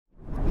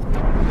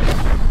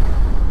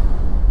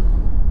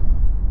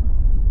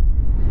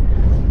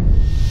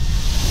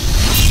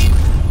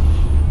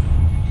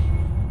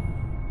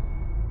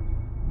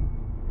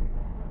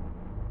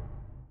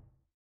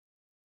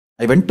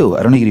I went to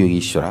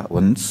Arunagiriyogishwara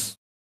once.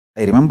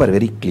 I remember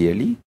very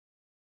clearly.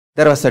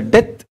 There was a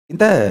death in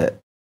the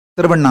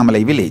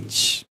Tiruvannamalai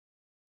village.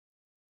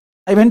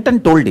 I went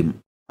and told him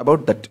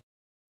about that.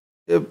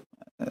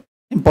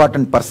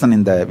 Important person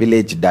in the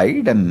village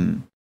died,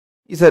 and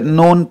he's a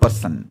known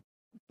person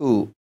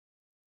to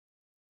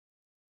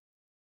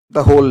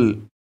the whole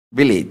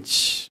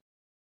village.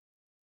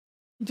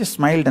 He just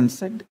smiled and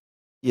said,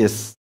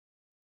 yes,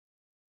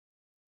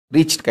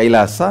 reached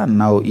Kailasa and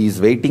now he is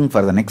waiting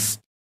for the next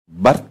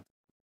birth.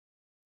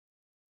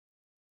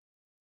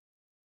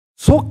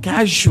 So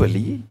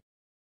casually,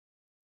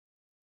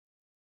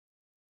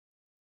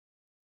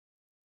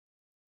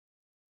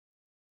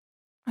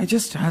 I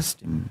just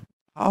asked him,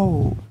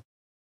 how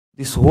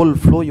this whole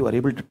flow you are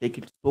able to take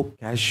it so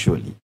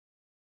casually?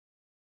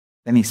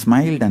 Then he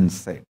smiled and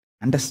said,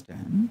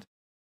 understand,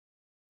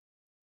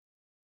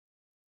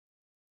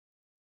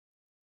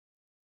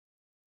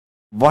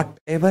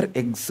 whatever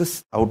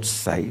exists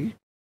outside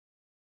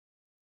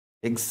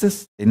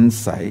exists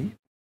inside.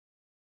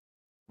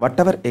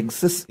 Whatever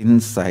exists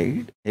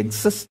inside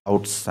exists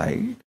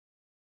outside.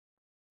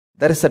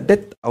 There is a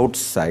death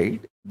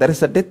outside. There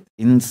is a death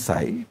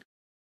inside.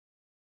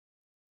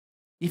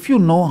 If you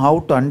know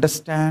how to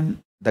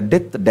understand the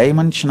death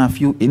dimension of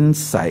you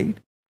inside,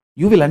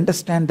 you will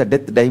understand the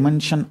death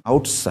dimension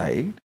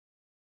outside.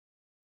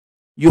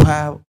 You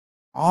have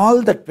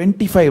all the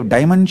 25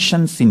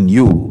 dimensions in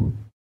you.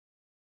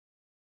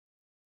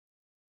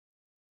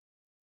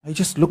 I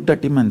just looked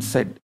at him and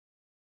said,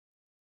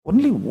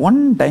 only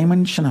one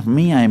dimension of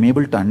me I am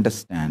able to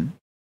understand.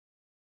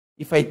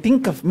 If I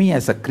think of me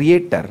as a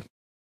creator,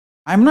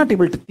 I am not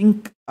able to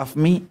think of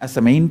me as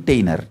a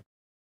maintainer.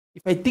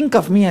 If I think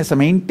of me as a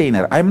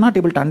maintainer, I am not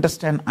able to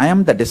understand I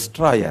am the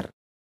destroyer.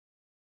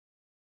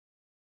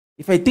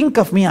 If I think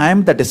of me, I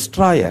am the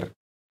destroyer,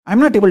 I am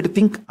not able to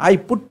think I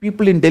put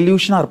people in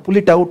delusion or pull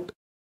it out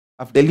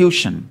of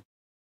delusion.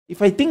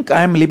 If I think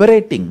I am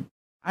liberating,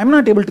 I am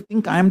not able to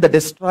think I am the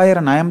destroyer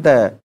and I am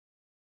the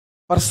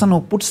person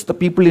who puts the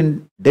people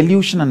in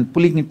delusion and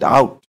pulling it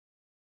out.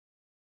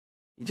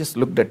 He just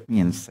looked at me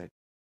and said,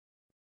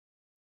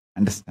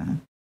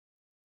 understand?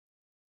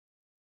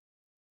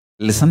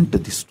 Listen to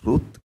this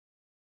truth.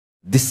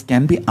 This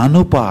can be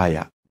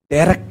anupaya,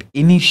 direct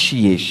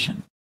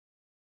initiation.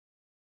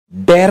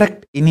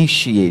 Direct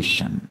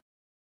initiation.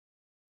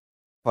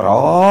 For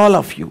all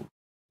of you,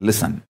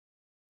 listen.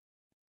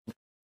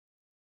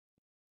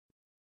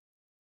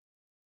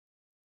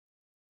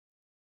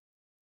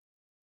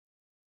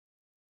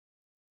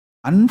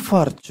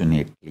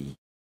 Unfortunately,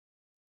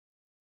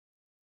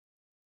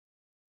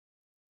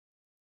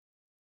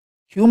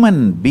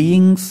 human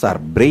beings are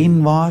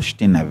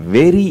brainwashed in a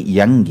very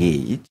young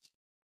age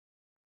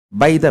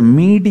by the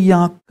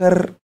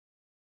mediocre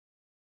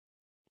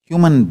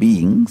human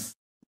beings,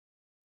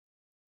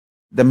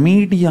 the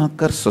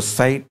mediocre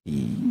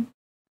society.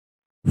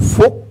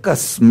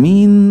 Focus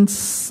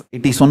means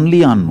it is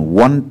only on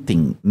one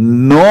thing.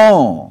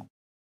 No!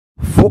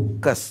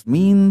 Focus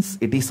means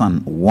it is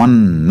on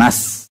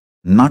oneness,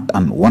 not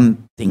on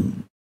one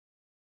thing.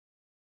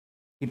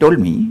 He told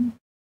me,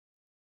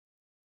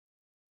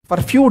 for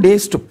a few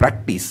days to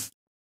practice,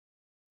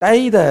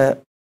 tie the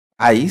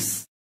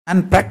eyes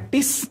and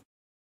practice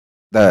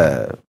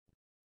the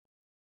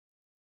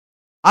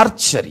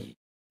archery.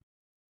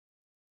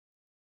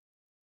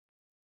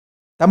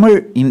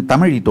 In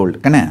Tamil he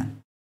told, kanna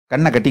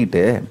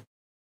kattikittu,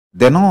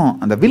 theno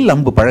and the will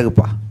ambu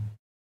pazhaguppa.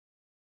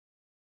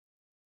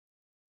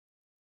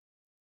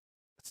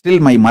 Still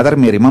my mother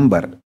may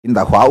remember, in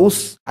the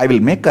house, I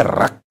will make a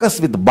ruckus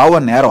with bow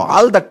and arrow.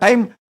 All the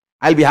time,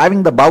 I'll be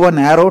having the bow and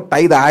arrow,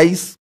 tie the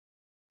eyes,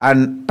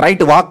 and try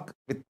to walk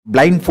with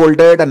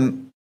blindfolded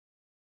and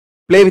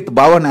play with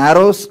bow and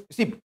arrows.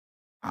 See,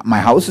 my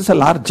house is a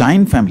large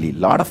giant family.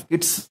 Lot of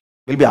kids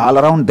will be all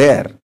around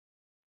there.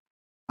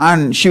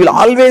 And she will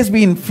always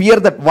be in fear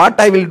that what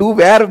I will do,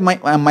 where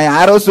my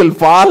arrows will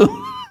fall.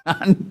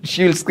 And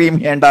she will scream,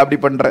 Yenda apdi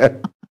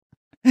pandra.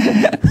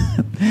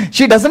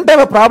 She doesn't have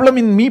a problem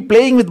in me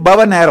playing with bow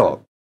and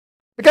arrow,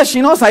 because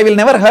she knows I will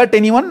never hurt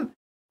anyone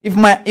if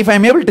I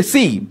am able to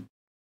see.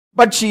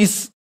 But she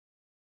is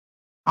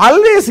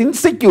always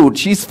insecure.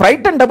 She is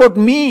frightened about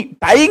me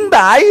tying the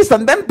eyes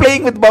and then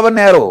playing with bow and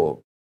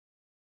arrow.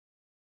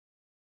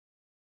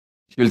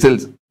 She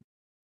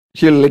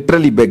will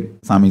literally beg,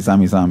 Sami.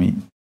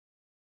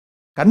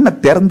 Kanna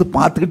திறந்து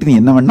பார்த்துக்கிட்டு நீ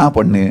என்ன வேணா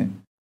பண்ணு,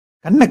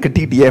 கண்ணை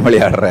கட்டிட்டு ஏன்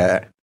விளையாடுற?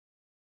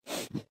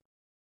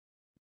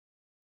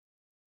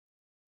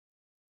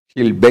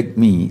 She'll beg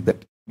me that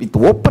with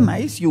open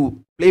eyes you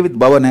play with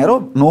bow and arrow,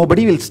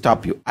 nobody will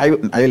stop you. I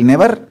will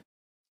never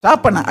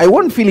stop and I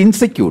won't feel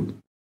insecure.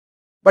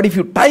 But if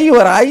you tie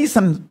your eyes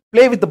and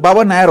play with the bow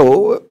and arrow,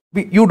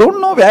 you don't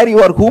know where you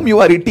are, whom you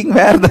are hitting,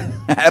 where the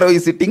arrow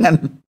is hitting, and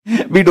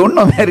we don't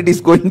know where it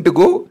is going to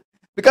go.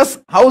 Because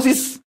house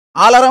is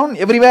all around,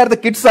 everywhere the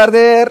kids are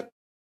there.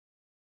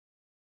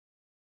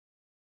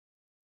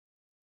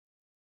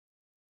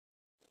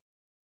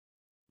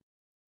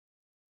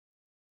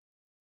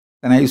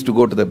 Then I used to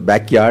go to the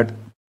backyard.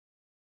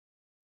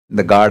 in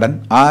the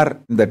garden or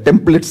in the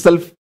temple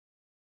itself.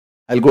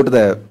 I'll go to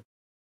the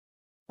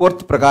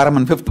 4th prakaram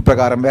and 5th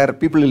prakaram where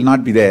people will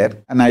not be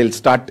there, and I'll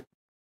start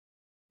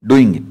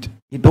doing it.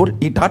 He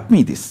taught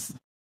me this.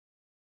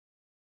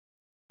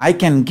 I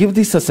can give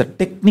this as a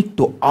technique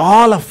to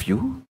all of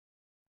you.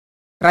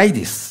 Try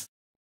this.